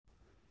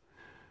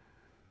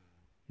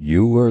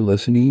You are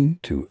listening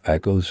to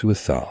Echoes with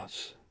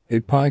Thoughts, a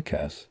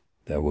podcast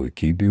that will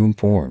keep you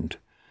informed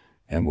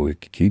and will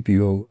keep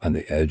you on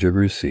the edge of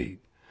your seat.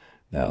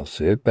 Now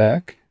sit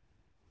back,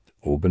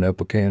 open up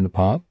a can of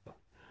pop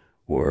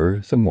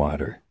or some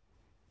water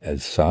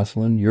as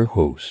Jocelyn, your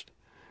host,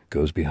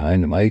 goes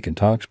behind the mic and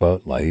talks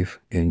about life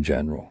in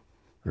general.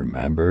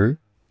 Remember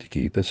to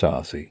keep it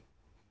saucy.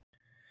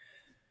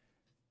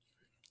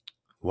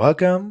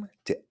 Welcome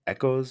to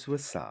Echoes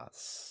with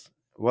Sauce.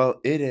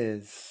 Well, it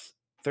is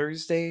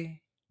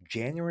Thursday,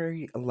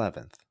 January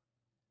 11th,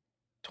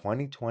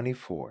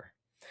 2024.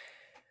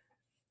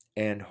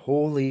 And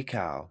holy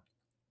cow,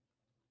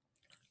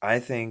 I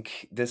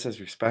think this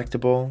is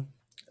respectable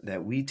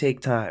that we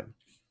take time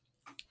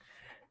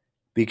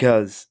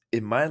because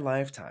in my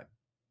lifetime,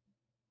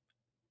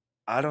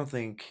 I don't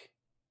think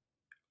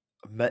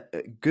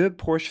a good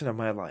portion of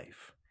my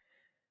life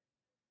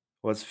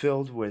was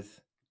filled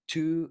with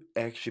two,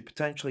 actually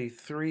potentially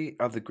three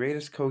of the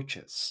greatest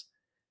coaches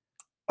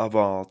of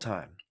all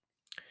time.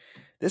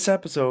 This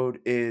episode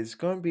is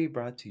going to be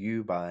brought to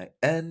you by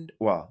going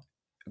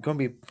to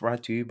be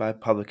brought to you by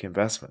Public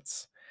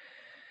Investments.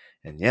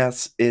 And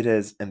yes, it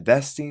is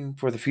investing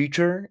for the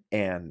future,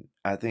 and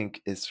I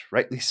think it's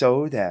rightly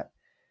so that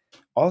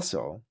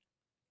also,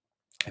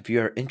 if you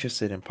are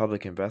interested in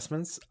public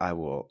investments, I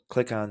will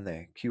click on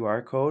the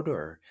QR code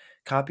or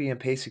copy and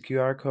paste the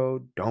QR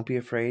code. Don't be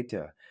afraid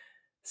to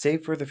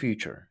save for the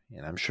future.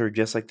 And I'm sure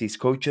just like these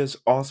coaches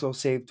also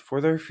saved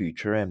for their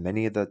future, and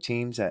many of the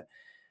teams that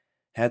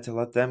had to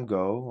let them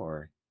go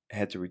or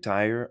had to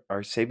retire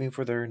are saving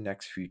for their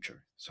next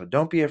future. So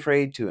don't be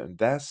afraid to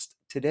invest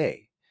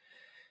today.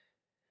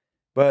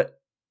 But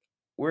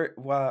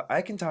while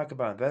I can talk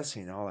about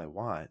investing all I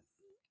want,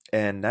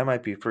 and that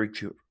might be for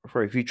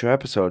a future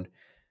episode,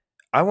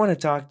 I want to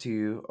talk to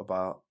you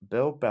about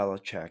Bill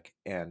Belichick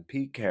and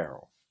Pete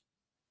Carroll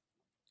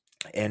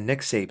and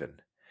Nick Saban.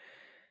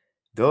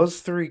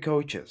 Those three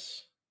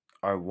coaches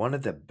are one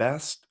of the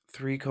best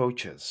three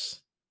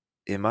coaches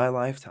in my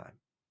lifetime.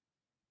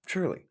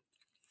 Truly.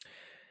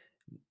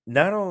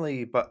 Not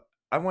only, but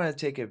I want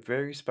to take a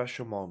very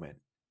special moment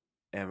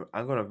and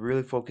I'm going to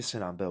really focus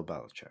in on Bill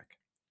Belichick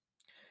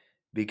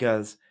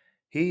because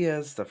he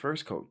is the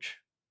first coach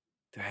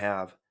to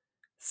have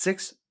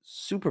six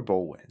Super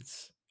Bowl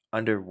wins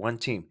under one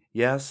team.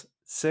 Yes,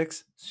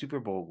 six Super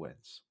Bowl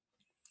wins.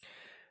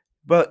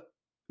 But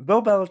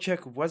Bill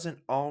Belichick wasn't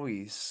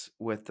always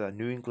with the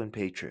New England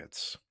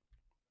Patriots.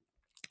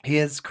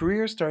 His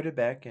career started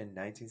back in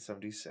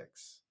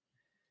 1976.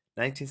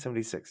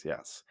 1976,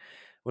 yes,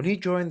 when he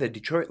joined the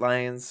Detroit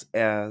Lions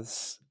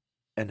as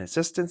an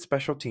assistant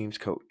special teams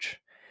coach.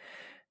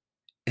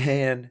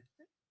 And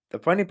the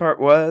funny part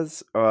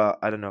was,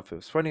 I don't know if it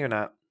was funny or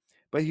not,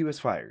 but he was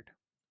fired,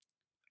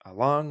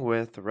 along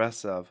with the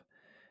rest of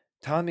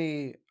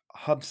Tommy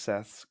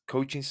Hubseth's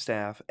coaching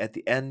staff at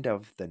the end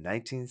of the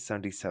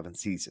 1977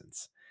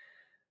 seasons.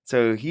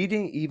 So he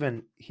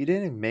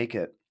didn't make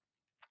it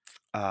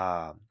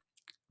uh,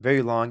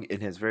 very long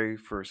in his very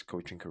first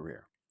coaching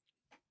career.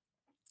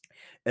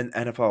 And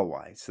NFL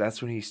wise,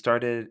 that's when he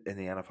started in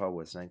the NFL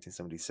was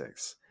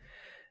 1976.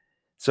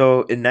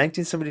 So in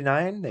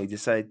 1979, he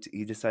decided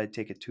to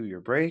take a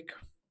 2-year break.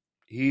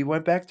 He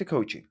went back to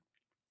coaching.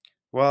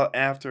 Well,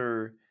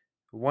 after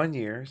 1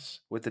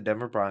 years with the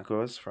Denver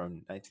Broncos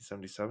from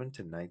 1977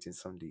 to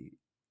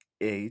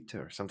 1978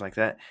 or something like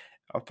that,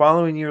 a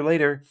following year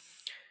later,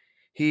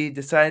 he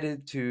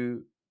decided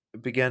to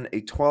begin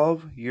a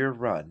 12-year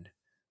run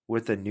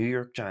with the New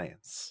York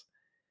Giants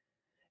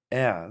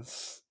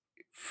as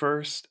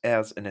first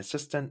as an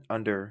assistant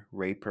under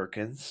Ray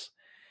Perkins,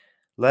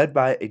 led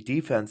by a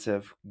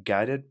defensive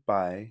guided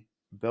by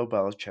Bill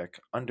Belichick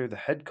under the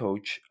head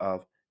coach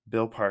of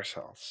Bill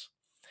Parcells.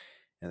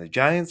 And the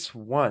Giants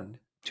won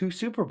two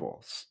Super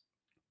Bowls.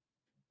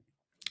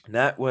 And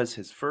that was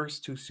his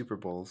first two Super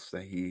Bowls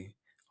that he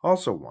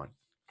also won.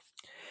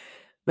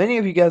 Many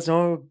of you guys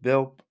know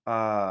Bill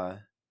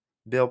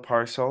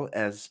Parcell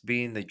as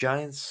being the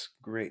Giants'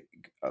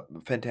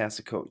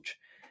 fantastic coach.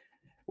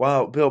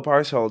 While Bill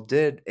Parcell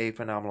did a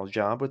phenomenal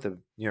job with the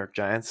New York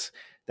Giants,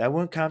 that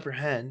wouldn't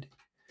comprehend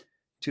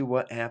to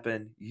what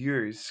happened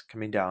years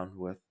coming down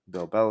with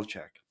Bill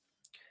Belichick.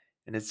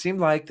 And it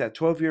seemed like that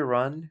 12-year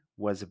run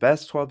was the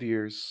best 12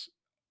 years,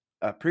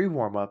 a pre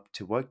warm up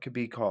to what could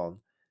be called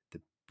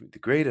the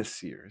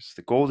greatest years,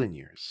 the golden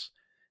years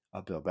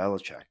of Bill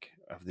Belichick,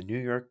 of the New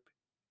York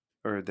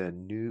or the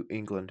New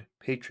England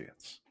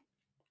Patriots.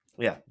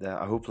 Yeah,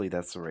 hopefully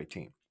that's the right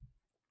team.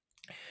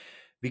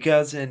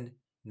 Because in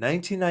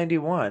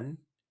 1991,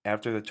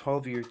 after the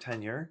 12-year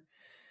tenure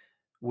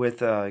with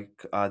the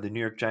New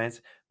York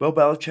Giants, Bill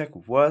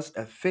Belichick was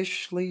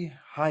officially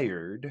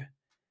hired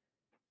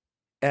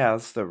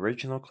as the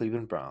original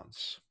Cleveland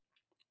Browns.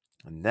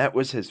 And that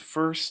was his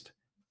first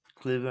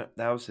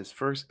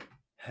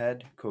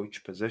head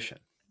coach position.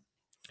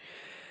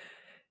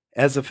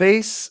 As the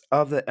face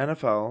of the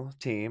NFL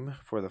team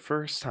for the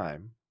first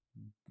time,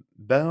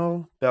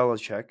 Bill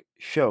Belichick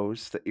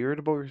shows the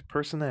irritable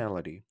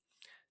personality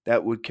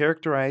that would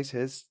characterize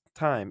his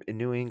time in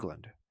New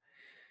England.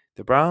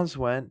 The Browns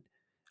went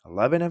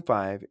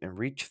 11-5 and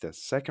reached the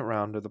second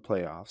round of the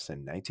playoffs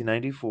in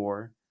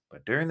 1994,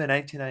 but during the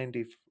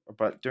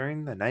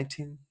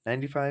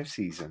 1995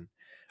 season,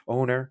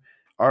 owner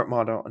Art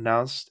Model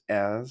announced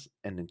as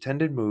an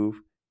intended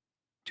move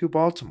to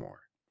Baltimore.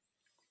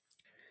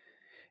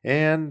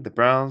 And the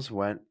Browns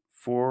went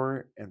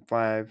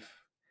 4-5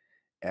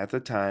 at the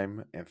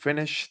time and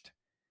finished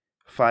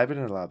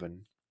 5-11,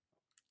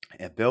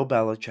 and Bill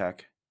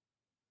Belichick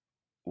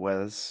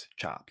was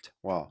chopped.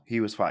 Well, he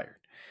was fired.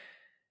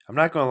 I'm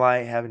not going to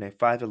lie, having a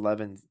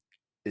 5-11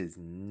 is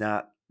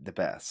not the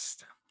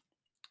best.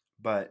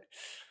 But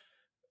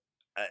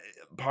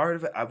part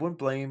of it, I wouldn't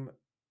blame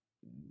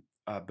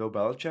Bill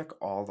Belichick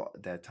all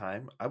that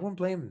time. I wouldn't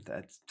blame him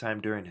that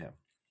time during him.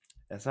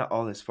 That's not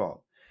all his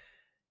fault.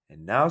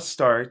 And now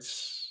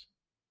starts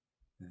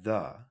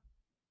the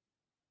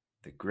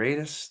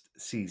greatest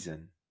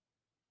season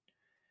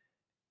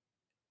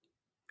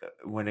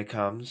when it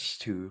comes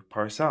to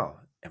Parcells.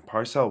 And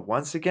Parcells,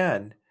 once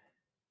again,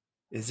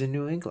 is in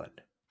New England.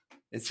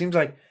 It seems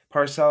like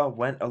Parcells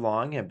went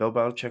along and Bill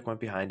Belichick went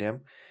behind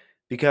him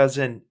because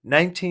in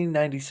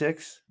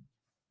 1996,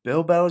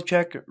 Bill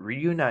Belichick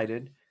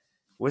reunited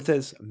with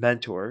his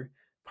mentor,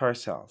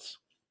 Parcells,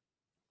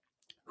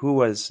 who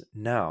was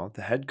now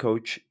the head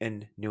coach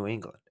in New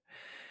England.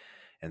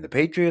 And the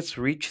Patriots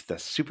reached the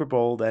Super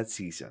Bowl that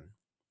season.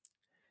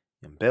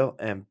 And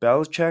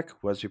Belichick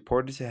was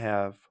reported to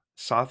have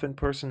softened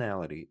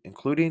personality,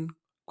 including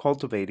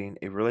cultivating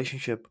a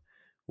relationship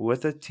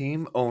with a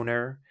team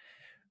owner,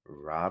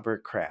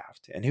 Robert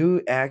Kraft, and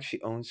who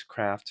actually owns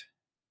Kraft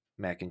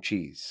mac and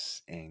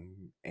cheese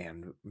and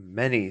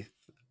many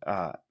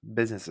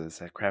businesses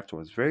that Kraft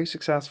was very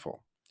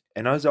successful,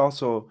 and I was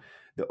also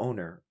the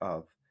owner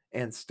of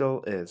and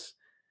still is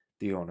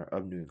the owner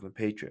of New England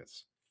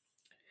Patriots.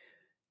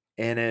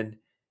 And in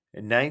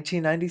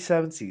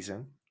 1997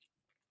 season,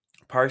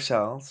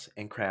 Parcells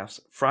and Kraft's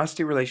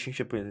frosty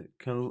relationship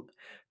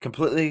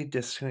completely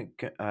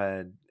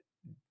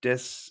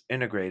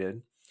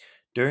disintegrated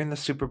during the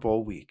Super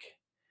Bowl week,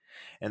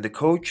 and the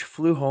coach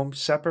flew home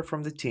separate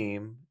from the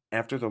team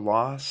after the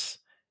loss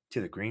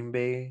to the Green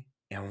Bay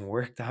and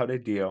worked out a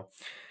deal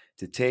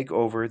to take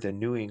over the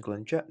New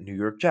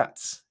York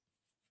Jets.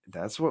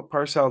 That's what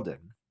Parcells did.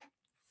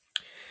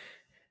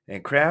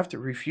 And Kraft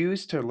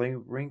refused to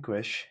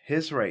relinquish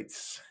his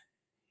rights,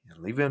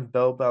 leaving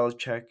Bill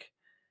Belichick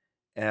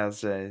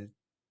as a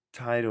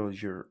title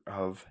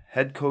of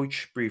head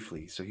coach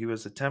briefly. So he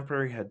was a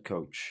temporary head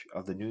coach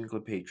of the New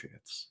England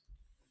Patriots.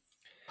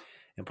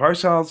 And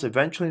Parcells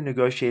eventually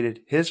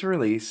negotiated his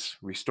release,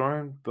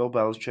 restoring Bill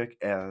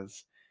Belichick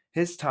as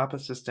his top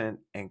assistant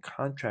and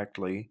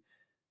contractually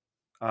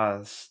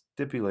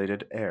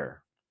stipulated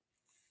heir.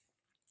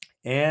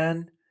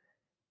 And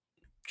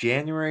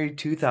January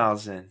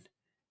 2000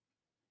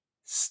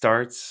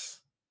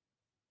 starts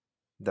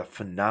the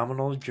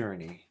phenomenal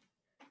journey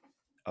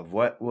of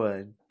what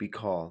would be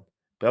called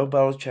Bill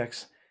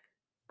Belichick's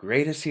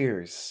greatest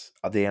years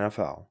of the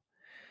NFL.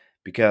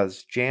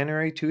 Because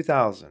January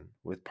 2000,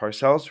 with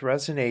Parcells'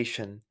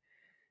 resignation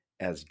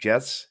as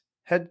Jets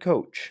head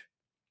coach,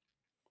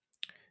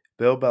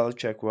 Bill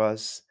Belichick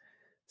was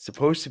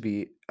supposed to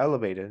be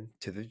elevated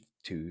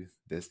to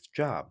this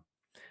job.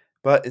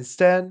 But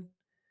instead,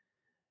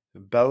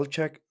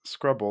 Belichick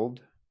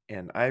scribbled,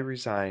 and I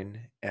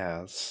resign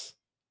as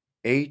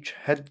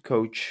head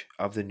coach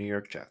of the New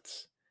York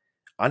Jets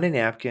on a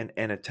napkin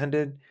and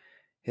attended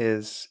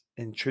his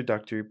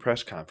introductory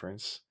press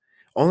conference,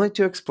 only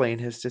to explain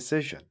his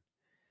decision.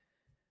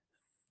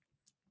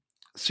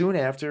 Soon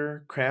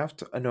after,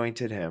 Kraft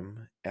anointed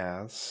him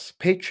as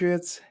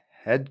Patriots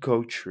head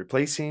coach,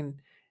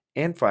 replacing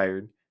and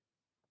fired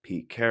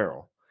Pete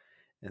Carroll,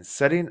 and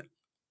setting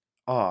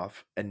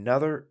off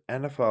another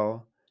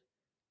NFL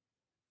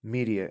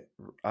media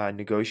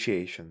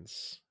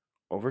negotiations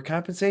over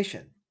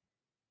compensation.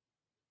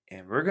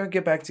 And we're going to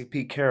get back to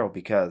Pete Carroll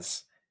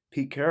because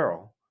Pete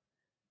Carroll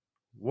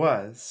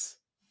was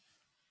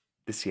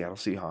the Seattle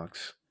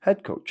Seahawks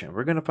head coach. And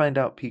we're going to find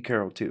out Pete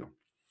Carroll too.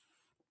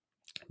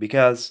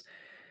 Because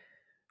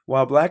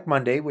while Black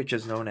Monday, which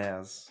is known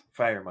as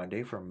Fire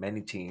Monday for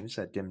many teams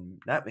that did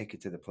not make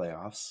it to the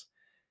playoffs,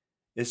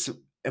 it's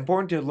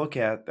important to look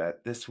at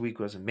that this week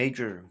was a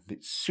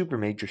super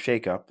major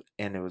shakeup,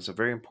 and it was a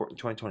very important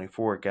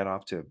 2024. It got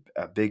off to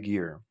a big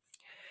year.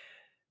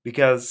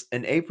 Because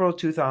in April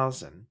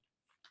 2000,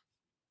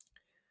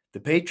 the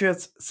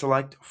Patriots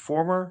select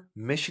former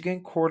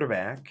Michigan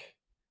quarterback,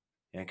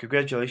 and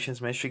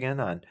congratulations, Michigan,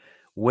 on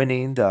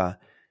winning the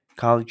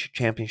college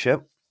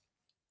championship,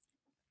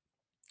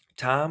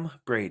 Tom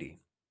Brady,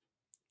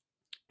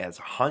 as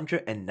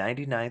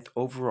 199th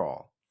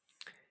overall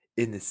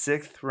in the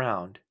 6th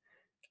round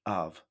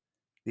of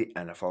the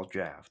NFL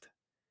draft.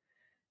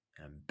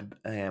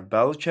 And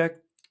Belichick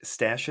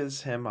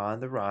stashes him on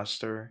the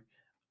roster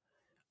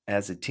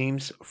as the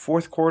team's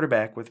 4th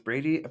quarterback, with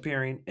Brady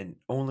appearing in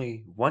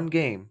only one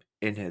game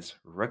in his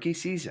rookie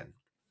season.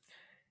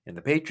 And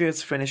the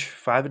Patriots finished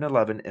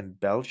 5-11 in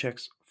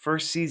Belichick's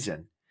first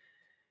season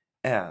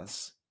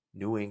as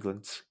New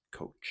England's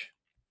coach.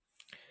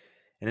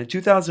 And in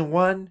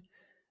 2001,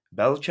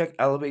 Belichick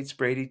elevates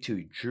Brady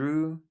to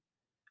Drew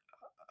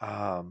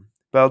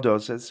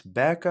Baldoz's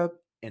backup,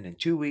 and in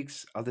 2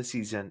 weeks of the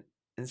season,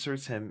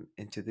 inserts him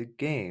into the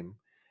game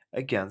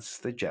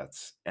against the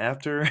Jets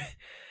after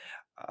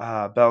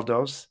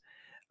Baldos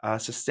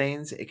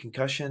sustains a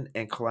concussion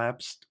and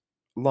collapsed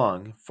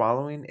lung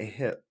following a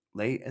hit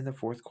late in the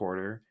fourth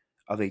quarter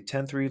of a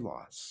 10-3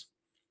 loss.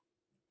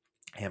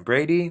 And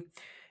Brady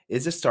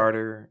is the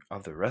starter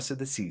of the rest of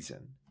the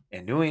season,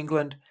 and New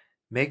England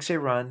makes a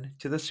run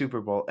to the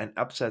Super Bowl and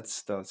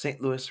upsets the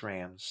St. Louis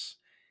Rams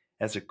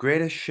as the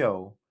greatest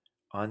show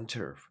on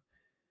turf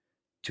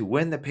to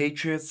win the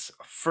Patriots'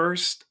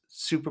 first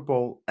Super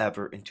Bowl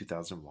ever in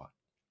 2001.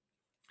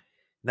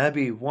 That'd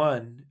be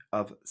one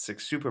of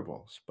 6 Super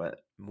Bowls,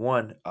 but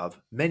one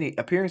of many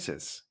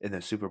appearances in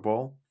the Super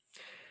Bowl.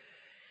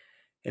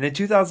 And in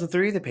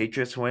 2003, the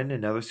Patriots win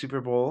another Super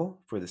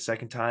Bowl for the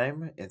second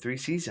time in 3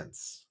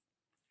 seasons,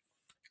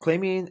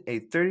 claiming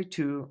a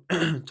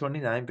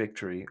 32-29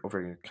 victory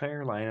over the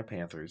Carolina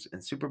Panthers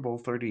in Super Bowl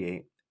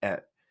 38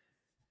 at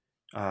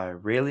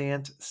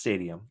Reliant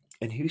Stadium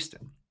in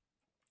Houston.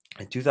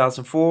 In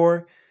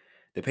 2004,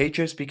 the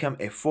Patriots become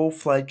a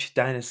full-fledged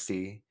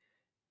dynasty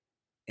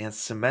and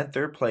cement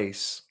their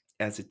place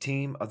as a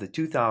team of the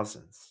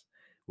 2000s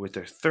with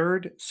their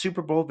third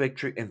Super Bowl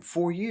victory in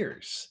 4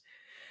 years,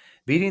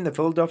 beating the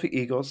Philadelphia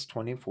Eagles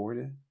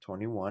 24-21.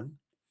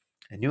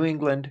 And New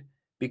England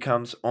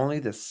becomes only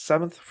the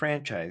 7th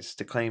franchise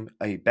to claim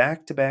a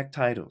back-to-back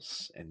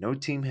titles, and no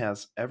team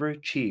has ever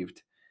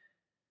achieved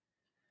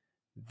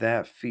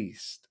that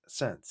feast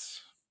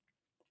since.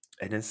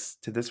 And it's,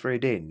 to this very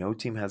day, no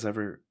team has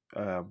ever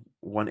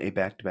won a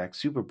back-to-back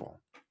Super Bowl.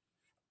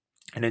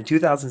 And in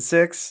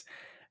 2006,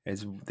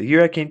 is the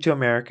year I came to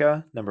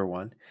America, number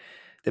 1,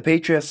 the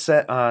Patriots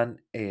set on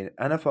an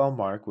NFL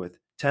mark with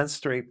 10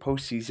 straight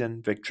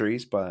postseason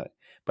victories by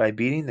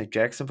beating the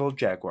Jacksonville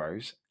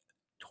Jaguars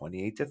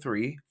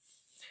 28-3.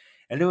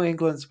 And New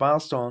England's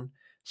milestone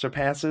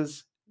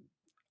surpasses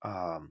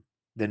the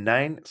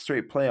 9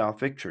 straight playoff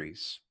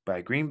victories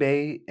by Green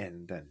Bay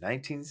in the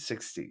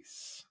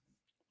 1960s.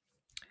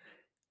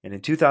 And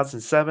in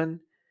 2007,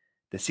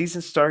 the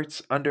season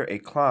starts under a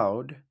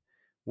cloud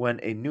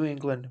when a New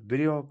England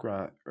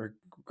videographer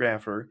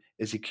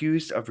is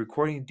accused of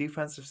recording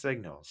defensive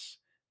signals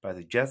by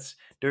the Jets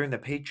during the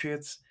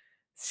Patriots'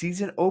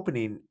 season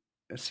opening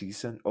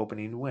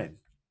win.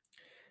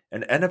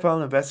 An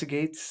NFL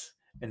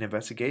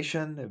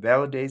investigation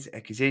validates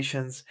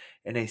accusations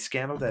in a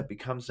scandal that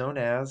becomes known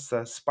as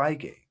the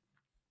Spygate.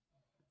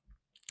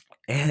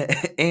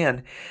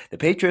 And the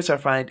Patriots are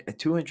fined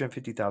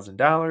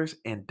 $250,000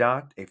 and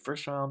docked a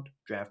first-round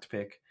draft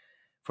pick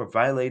for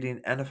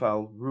violating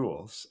NFL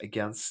rules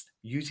against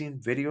using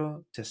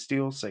video to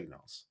steal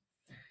signals.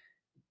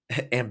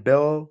 And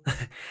Bill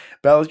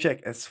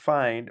Belichick is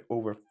fined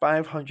over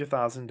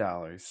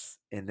 $500,000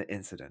 in the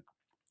incident.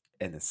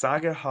 And the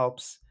saga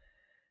helps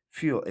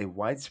fuel a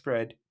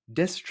widespread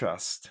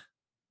distrust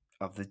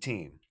of the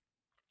team.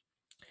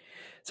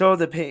 So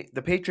the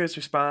Patriots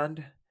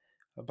respond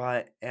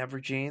by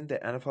averaging the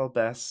NFL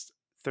best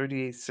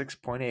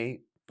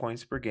 36.8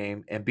 points per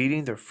game and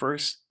beating their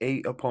first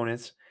 8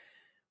 opponents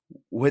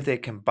with a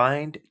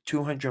combined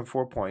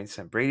 204 points,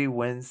 and Brady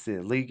wins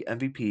the league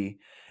MVP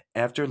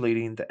after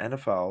leading the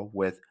NFL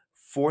with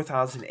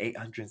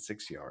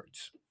 4,806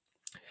 yards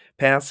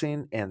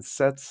passing and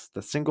sets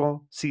the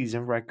single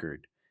season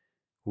record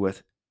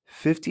with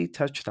 50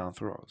 touchdown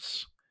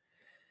throws.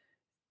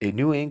 A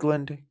New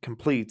England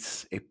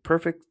completes a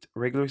perfect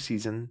regular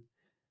season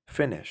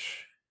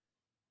finish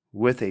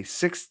with a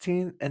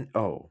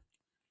 16-0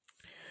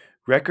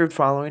 record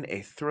following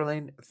a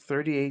thrilling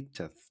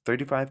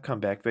 38-35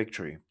 comeback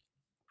victory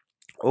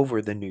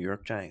over the New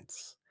York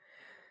Giants.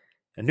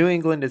 And New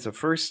England is the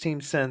first team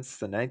since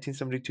the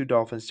 1972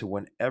 Dolphins to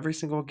win every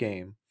single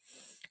game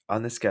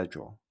on the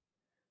schedule.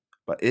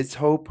 But its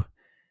hope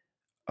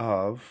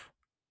of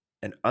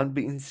an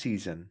unbeaten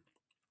season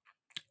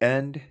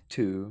end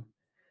to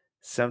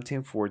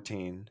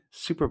 17-14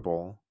 Super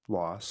Bowl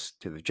loss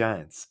to the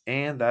Giants.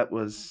 And that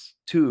was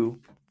to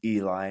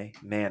Eli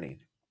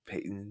Manning,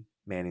 Peyton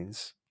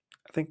Manning's,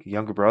 I think,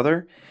 younger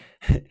brother.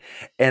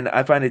 And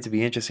I find it to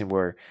be interesting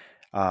where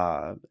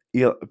Tom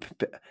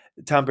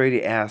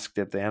Brady asked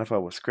if the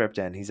NFL was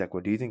scripted, and he's like,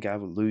 well, do you think I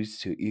would lose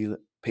to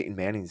Peyton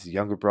Manning's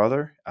younger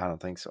brother? I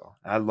don't think so.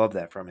 I love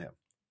that from him.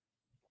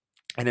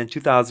 And in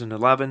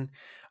 2011,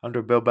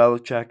 under Bill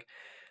Belichick,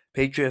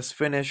 Patriots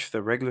finished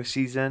the regular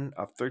season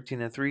of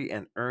 13-3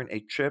 and earn a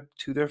trip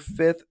to their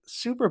 5th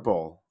Super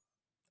Bowl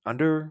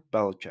under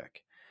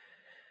Belichick.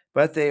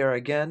 But they are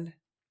again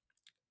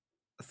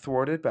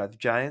thwarted by the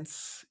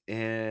Giants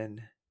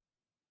in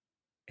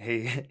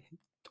a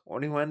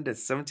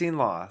 21-17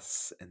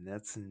 loss, and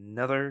that's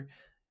another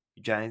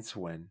Giants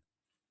win.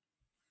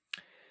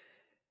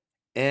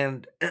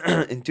 And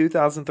in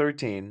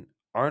 2013,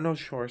 Arnold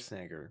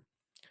Schwarzenegger,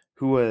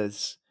 who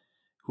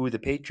the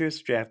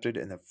Patriots drafted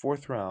in the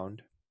 4th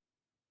round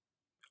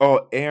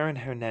Oh, Aaron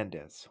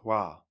Hernandez.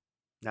 Wow.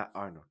 Not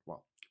Arnold.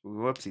 Well,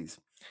 whoopsies.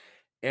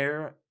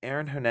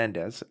 Aaron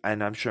Hernandez,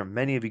 and I'm sure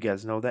many of you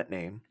guys know that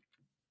name.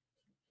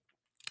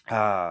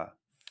 I'm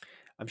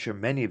sure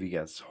many of you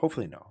guys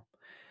hopefully know.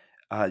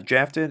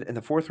 Drafted in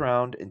the fourth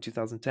round in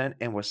 2010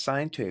 and was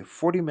signed to a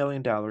 $40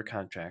 million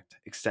contract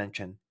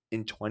extension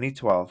in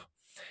 2012,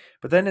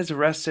 but then is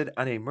arrested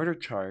on a murder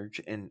charge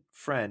in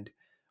friend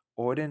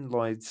Odin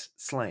Lloyd's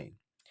slaying,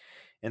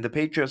 and the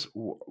Patriots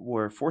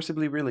were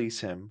forcibly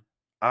release him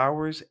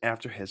hours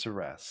after his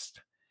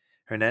arrest.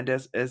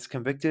 Hernandez is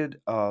convicted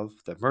of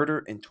the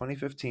murder in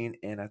 2015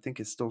 and I think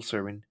is still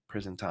serving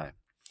prison time.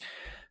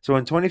 So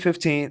in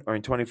 2015 or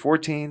in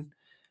 2014,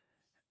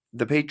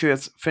 the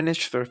Patriots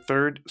finished their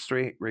third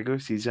straight regular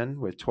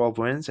season with 12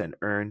 wins and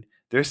earned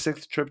their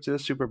sixth trip to the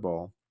Super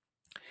Bowl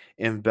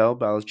in Bill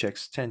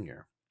Belichick's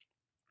tenure.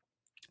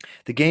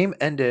 The game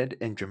ended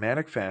in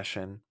dramatic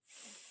fashion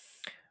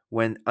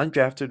when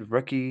undrafted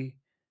rookie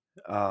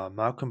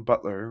Malcolm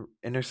Butler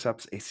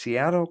intercepts a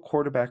Seattle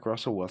quarterback,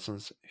 Russell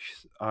Wilson's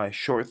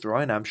short throw.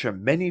 And I'm sure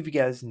many of you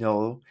guys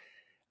know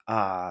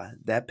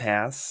that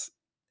pass,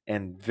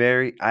 and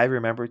I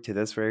remember to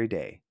this very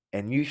day.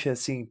 And you should have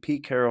seen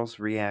Pete Carroll's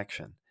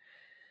reaction.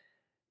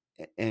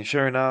 And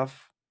sure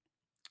enough,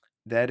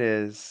 that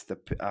is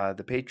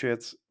the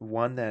Patriots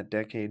won that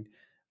decade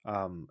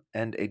and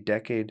a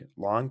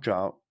decade-long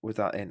drought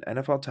without an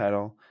NFL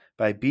title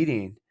by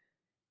beating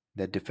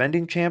the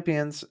defending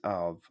champions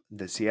of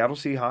the Seattle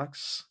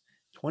Seahawks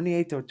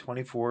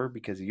 28-24,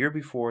 because the year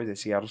before the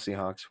Seattle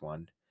Seahawks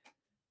won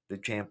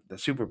the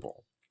Super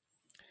Bowl.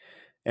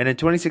 And in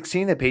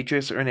 2016, the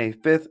Patriots earned a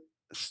fifth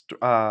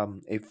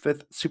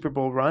Super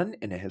Bowl run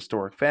in a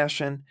historic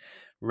fashion,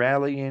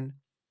 rallying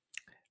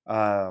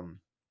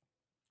from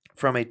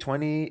a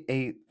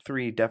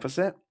 28-3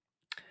 deficit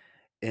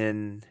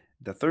in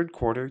the third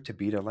quarter to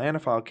beat Atlanta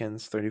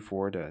Falcons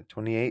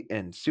 34-28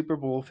 in Super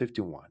Bowl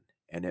 51.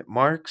 And it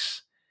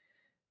marks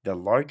the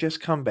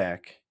largest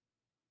comeback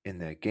in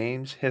the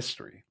game's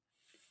history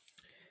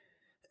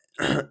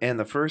and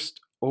the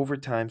first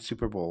overtime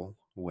Super Bowl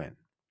win.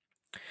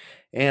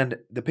 And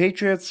the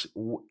Patriots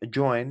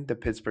joined the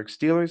Pittsburgh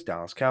Steelers,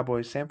 Dallas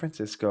Cowboys, San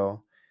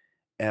Francisco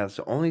as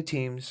the only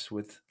teams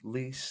with at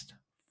least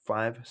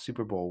 5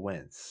 Super Bowl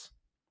wins.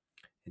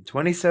 In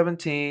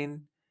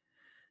 2017,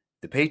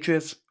 the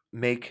Patriots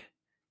make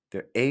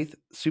their 8th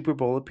Super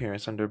Bowl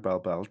appearance under Bill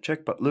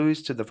Belichick, but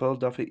lose to the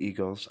Philadelphia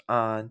Eagles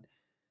on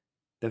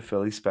the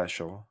Philly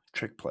Special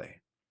trick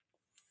play.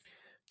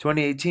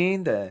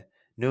 2018, the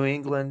New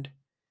England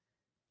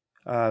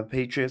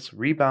Patriots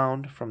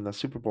rebound from the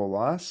Super Bowl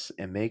loss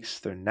and makes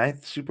their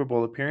 9th Super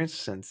Bowl appearance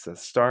since the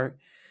start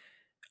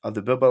of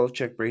the Bill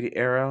Belichick Brady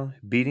era,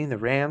 beating the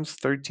Rams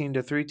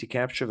 13-3 to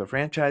capture the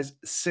franchise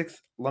 6th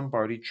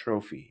Lombardi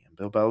Trophy. And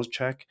Bill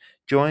Belichick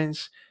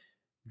joins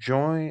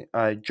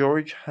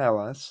George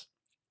Halas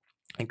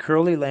and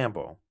Curly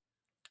Lambeau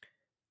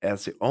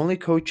as the only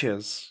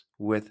coaches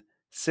with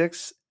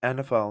 6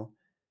 NFL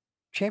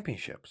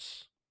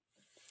championships.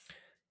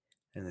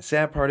 And the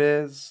sad part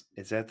is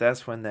that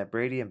that's when that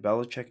Brady and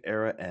Belichick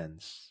era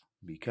ends,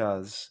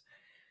 because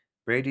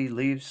Brady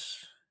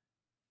leaves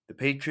the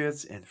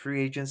Patriots in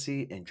free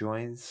agency and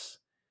joins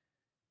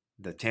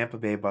the Tampa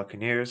Bay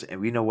Buccaneers,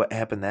 and we know what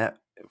happened that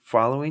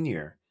following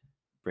year.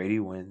 Brady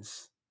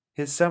wins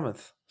his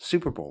 7th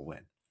Super Bowl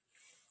win.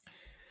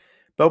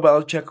 Bill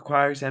Belichick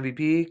acquires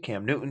MVP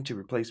Cam Newton to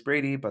replace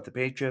Brady, but the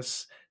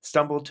Patriots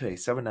stumble to a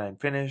 7-9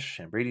 finish,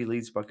 and Brady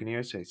leads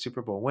Buccaneers to a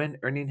Super Bowl win,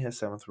 earning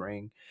his 7th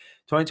ring.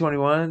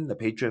 2021, the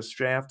Patriots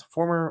draft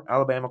former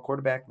Alabama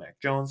quarterback Mac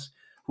Jones,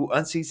 who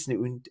unseats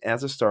Newton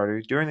as a starter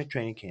during the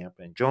training camp,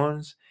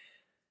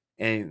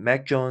 and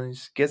Mac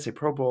Jones gets a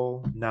Pro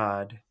Bowl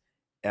nod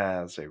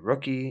as a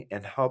rookie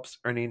and helps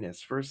earning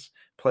his first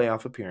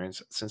playoff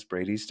appearance since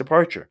Brady's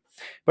departure.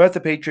 But the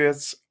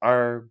Patriots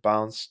are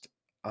bounced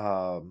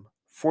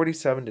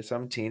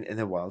 47-17 in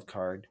the wild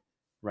card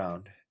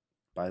round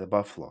by the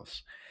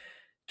Buffaloes.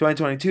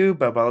 2022,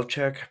 Bill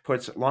Belichick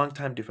puts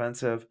longtime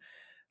defensive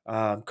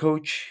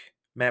coach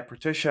Matt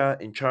Patricia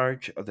in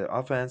charge of the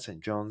offense,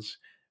 and Jones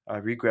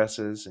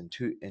regresses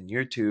in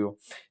year 2.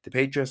 The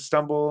Patriots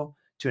stumble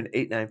to an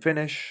 8-9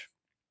 finish,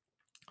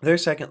 their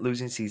second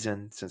losing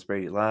season since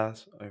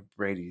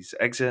Brady's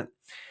exit.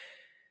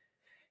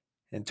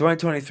 In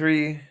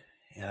 2023,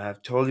 I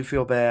totally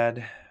feel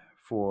bad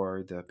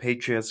for the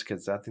Patriots,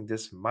 because I think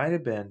this might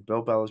have been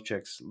Bill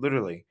Belichick's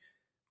literally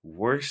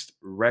worst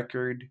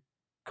record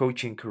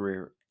coaching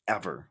career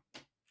ever.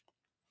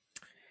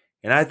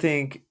 And I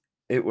think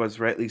it was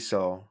rightly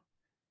so,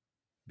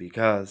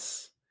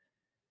 because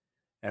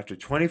after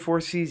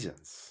 24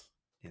 seasons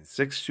and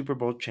 6 Super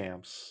Bowl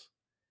champs,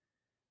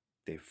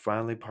 they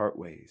finally part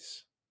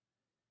ways.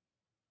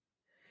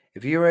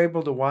 If you were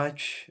able to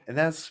watch, and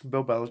that's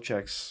Bill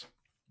Belichick's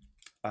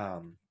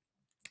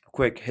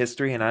quick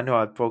history, and I know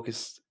I've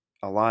focused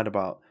a lot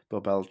about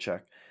Bill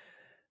Belichick,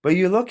 but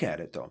you look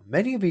at it though.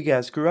 Many of you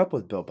guys grew up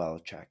with Bill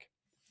Belichick.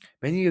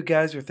 Many of you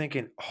guys are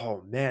thinking,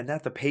 oh man,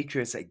 not the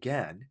Patriots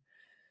again.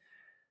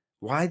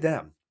 Why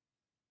them?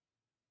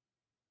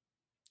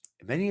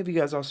 Many of you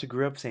guys also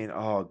grew up saying,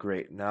 oh,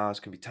 great, now it's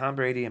going to be Tom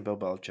Brady and Bill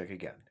Belichick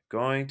again.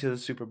 Going to the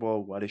Super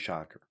Bowl, what a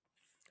shocker.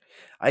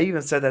 I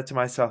even said that to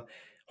myself,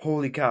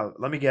 holy cow,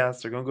 let me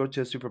guess, they're going to go to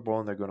the Super Bowl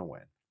and they're going to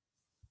win.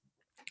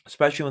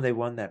 Especially when they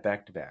won that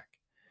back-to-back.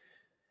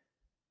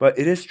 But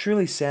it is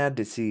truly sad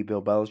to see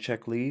Bill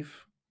Belichick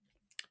leave.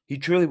 He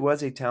truly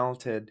was a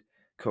talented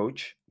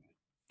coach.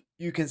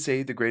 You can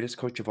say the greatest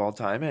coach of all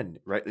time, and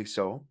rightly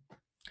so.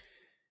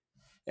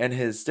 And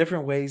his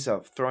different ways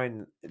of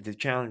throwing the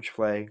challenge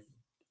flag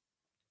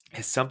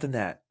is something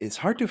that is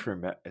hard to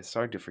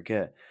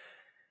forget.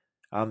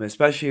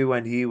 Especially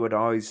when he would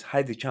always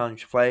hide the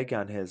challenge flag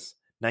on his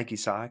Nike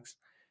socks,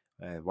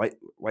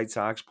 white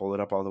socks, pull it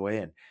up all the way,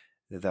 and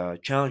the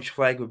challenge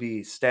flag would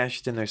be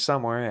stashed in there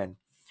somewhere. And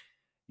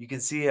you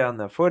can see on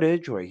the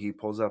footage where he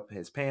pulls up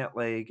his pant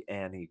leg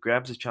and he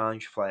grabs the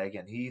challenge flag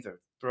and he either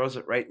throws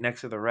it right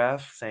next to the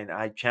ref, saying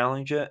 "I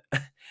challenge it,"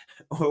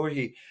 or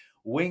he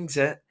wings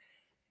it,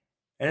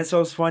 and it's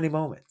those funny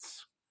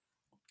moments.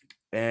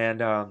 And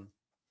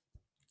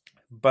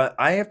but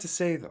I have to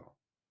say though,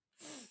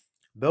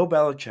 Bill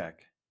Belichick,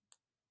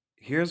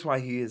 here's why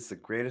he is the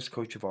greatest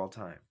coach of all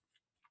time.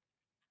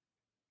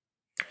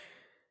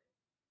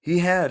 He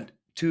had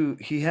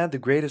the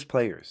greatest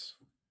players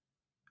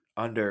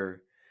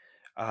under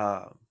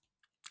uh,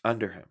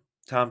 under him.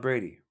 Tom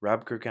Brady,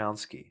 Rob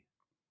Gronkowski,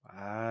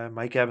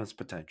 Mike Evans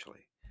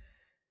potentially.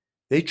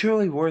 They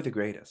truly were the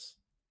greatest,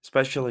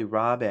 especially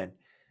Rob and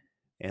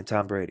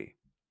Tom Brady.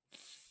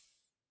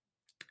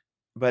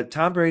 But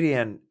Tom Brady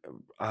and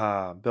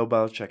Bill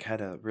Belichick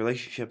had a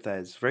relationship that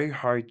is very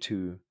hard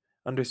to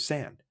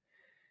understand.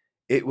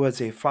 It was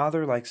a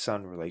father like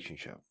son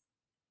relationship.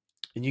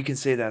 And you can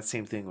say that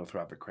same thing with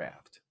Robert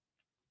Kraft.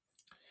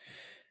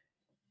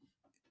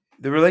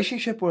 The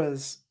relationship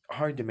was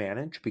hard to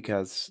manage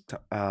because,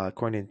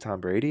 according to Tom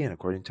Brady and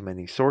according to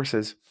many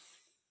sources,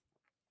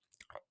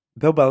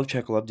 Bill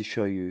Belichick loved to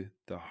show you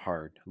the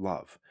hard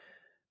love.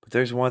 But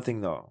there's one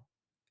thing, though,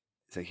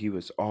 is that he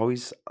was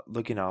always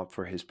looking out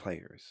for his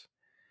players.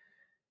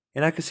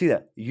 And I can see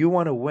that. You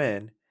want to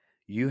win,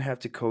 you have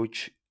to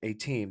coach a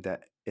team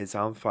that is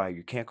on fire.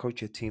 You can't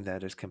coach a team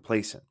that is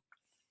complacent.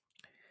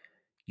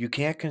 You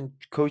can't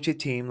coach a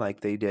team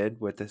like they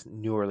did with the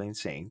New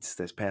Orleans Saints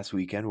this past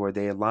weekend, where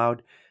they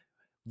allowed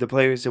the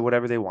players to do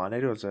whatever they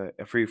wanted. It was a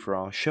free for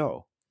all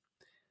show.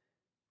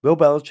 Bill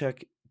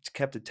Belichick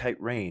kept a tight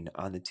rein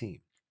on the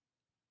team,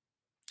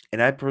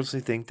 and I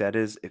personally think that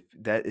is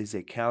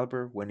a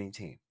caliber winning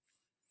team.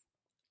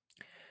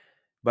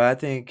 But I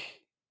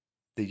think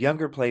the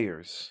younger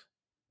players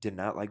did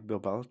not like Bill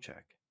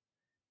Belichick.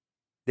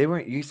 They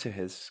weren't used to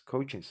his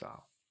coaching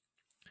style,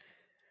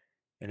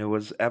 and it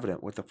was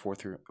evident with a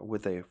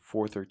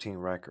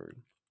 4-13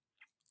 record.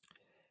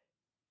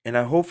 And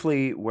I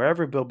hopefully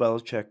wherever Bill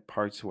Belichick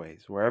parts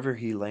ways, wherever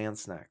he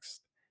lands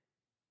next,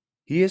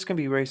 he is going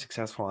to be very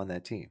successful on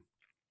that team.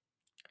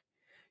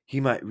 He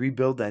might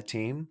rebuild that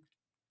team,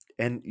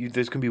 and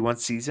there's going to be one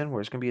season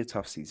where it's going to be a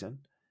tough season.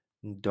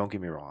 Don't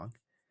get me wrong.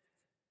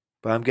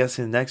 But I'm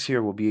guessing next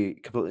year will be a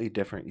completely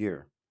different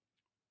year.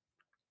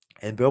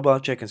 And Bill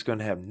Belichick is going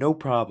to have no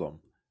problem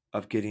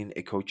of getting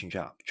a coaching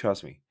job.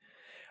 Trust me.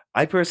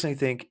 I personally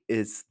think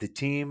it's the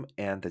team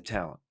and the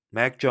talent.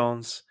 Mac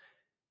Jones,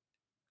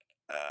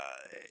 uh,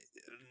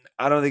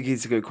 I don't think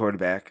he's a good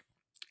quarterback.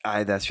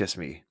 That's just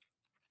me.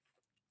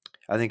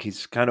 I think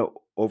he's kind of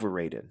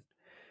overrated.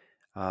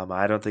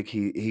 I don't think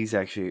he's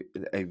actually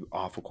a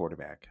awful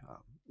quarterback.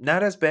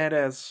 Not as bad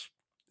as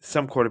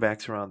some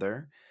quarterbacks around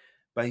there,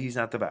 but he's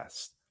not the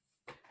best.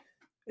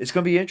 It's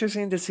going to be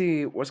interesting to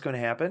see what's going to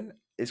happen.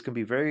 It's going to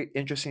be very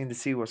interesting to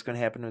see what's going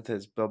to happen with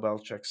his Bill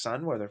Belichick's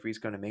son, whether if he's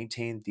going to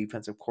maintain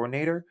defensive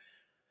coordinator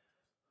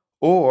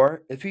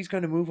or if he's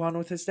going to move on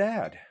with his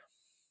dad.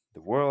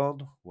 The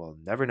world will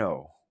never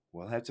know.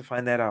 We'll have to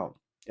find that out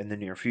in the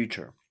near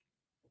future.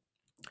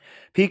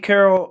 Pete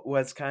Carroll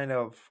was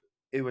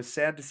it was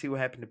sad to see what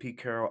happened to Pete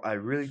Carroll. I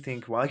really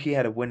think while he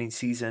had a winning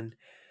season,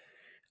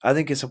 I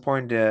think it's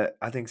important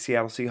I think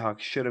Seattle Seahawks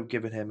should have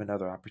given him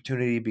another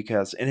opportunity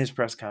because in his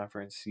press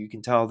conference, you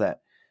can tell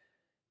that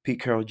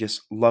Pete Carroll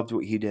just loved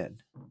what he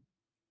did.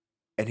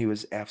 And he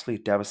was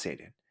absolutely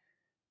devastated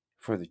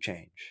for the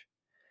change.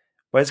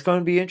 But it's going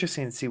to be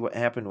interesting to see what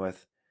happened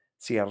with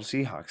Seattle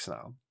Seahawks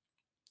now.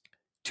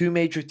 Two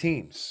major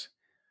teams.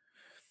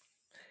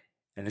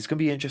 And it's going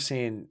to be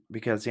interesting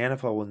because the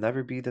NFL will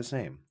never be the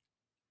same.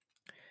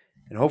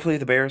 And hopefully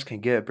the Bears can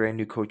get a brand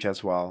new coach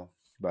as well.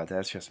 But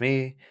that's just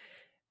me.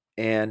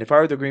 And if I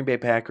were the Green Bay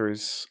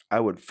Packers, I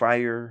would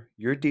fire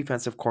your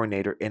defensive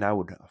coordinator and I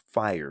would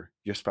fire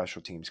your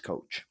special teams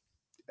coach.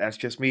 That's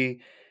just me.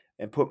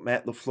 And put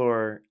Matt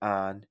LaFleur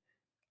on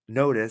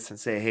notice and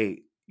say,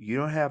 hey, you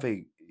don't have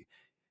a.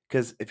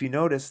 Because if you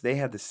notice, they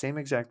had the same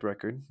exact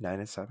record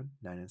 9-7,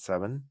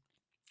 9-7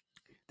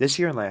 this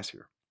year and last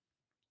year.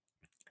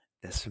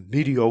 That's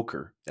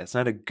mediocre. That's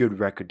not a good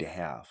record to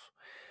have.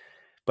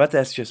 But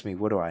that's just me.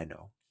 What do I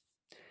know?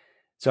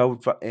 So,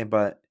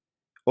 but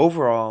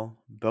overall,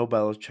 Bill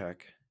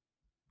Belichick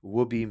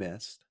will be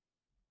missed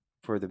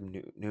for the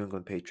New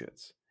England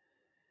Patriots.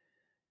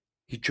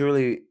 He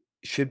truly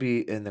should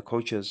be in the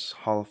Coaches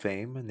Hall of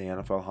Fame, in the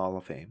NFL Hall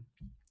of Fame,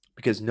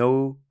 because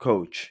no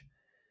coach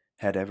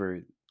had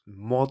ever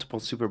multiple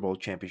Super Bowl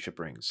championship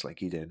rings like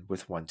he did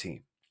with one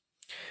team.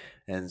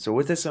 And so,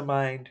 with this in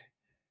mind,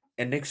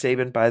 and Nick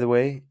Saban, by the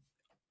way,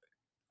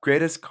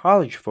 greatest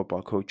college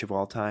football coach of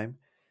all time.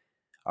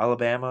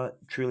 Alabama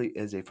truly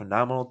is a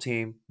phenomenal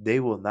team.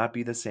 They will not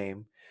be the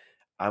same.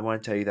 I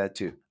want to tell you that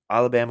too.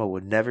 Alabama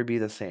will never be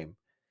the same.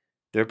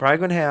 They're probably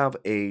going to have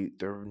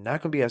they're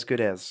not going to be as good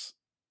as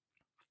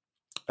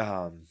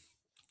um,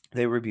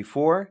 they were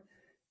before.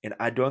 And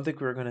I don't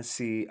think we're going to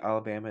see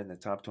Alabama in the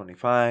top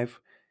 25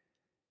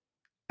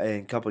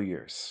 in a couple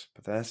years.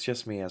 But that's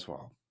just me as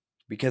well.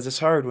 Because it's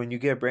hard when you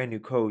get a brand new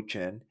coach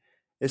and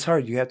it's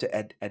hard. You have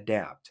to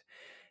adapt.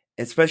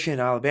 Especially in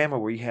Alabama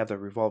where you have the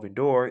revolving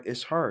door,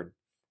 it's hard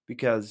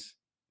because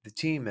the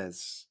team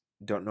is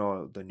don't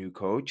know the new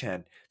coach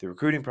and the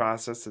recruiting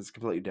process is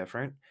completely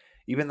different,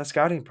 even the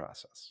scouting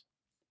process.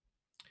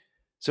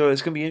 So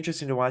it's going to be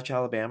interesting to watch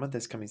Alabama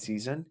this coming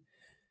season.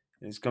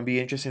 It's going to be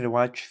interesting to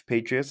watch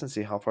Patriots and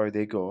see how far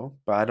they go.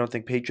 But I don't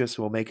think Patriots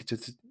will make it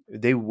to.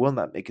 They will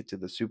not make it to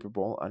the Super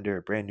Bowl under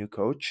a brand new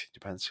coach.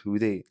 Depends who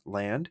they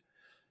land.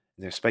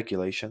 There's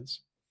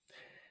speculations.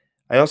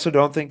 I also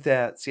don't think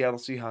that Seattle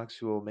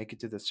Seahawks will make it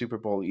to the Super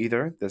Bowl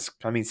either this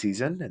coming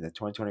season, in the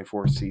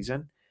 2024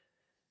 season.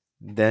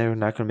 They're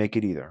not going to make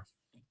it either.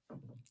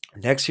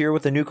 Next year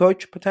with a new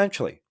coach,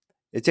 potentially.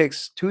 It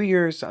takes 2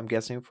 years, I'm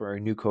guessing, for a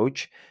new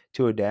coach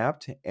to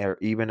adapt, or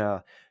even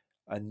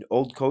an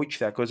old coach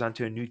that goes on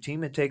to a new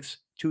team. It takes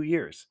 2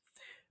 years.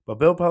 But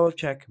Bill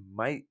Belichick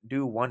might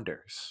do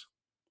wonders.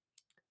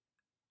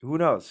 Who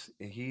knows?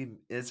 He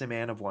is a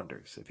man of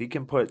wonders. If he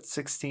can put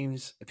 6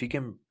 teams, if he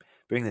can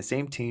bring the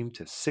same team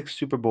to 6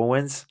 Super Bowl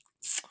wins,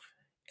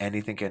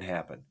 anything can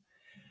happen.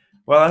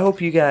 Well, I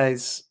hope you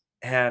guys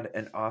had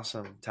an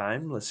awesome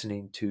time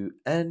listening to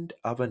End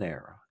of an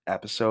Era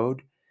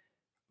episode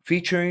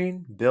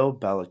featuring Bill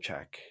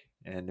Belichick.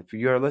 And if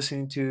you're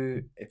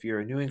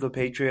a New England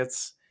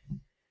Patriots,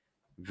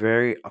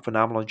 very a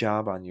phenomenal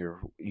job on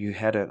you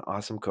had an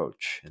awesome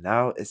coach. And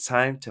now it's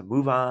time to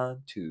move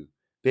on to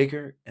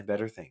bigger and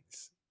better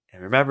things.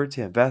 And remember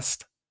to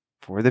invest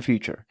for the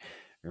future.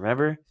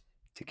 Remember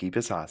to keep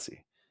it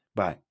saucy.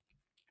 Bye.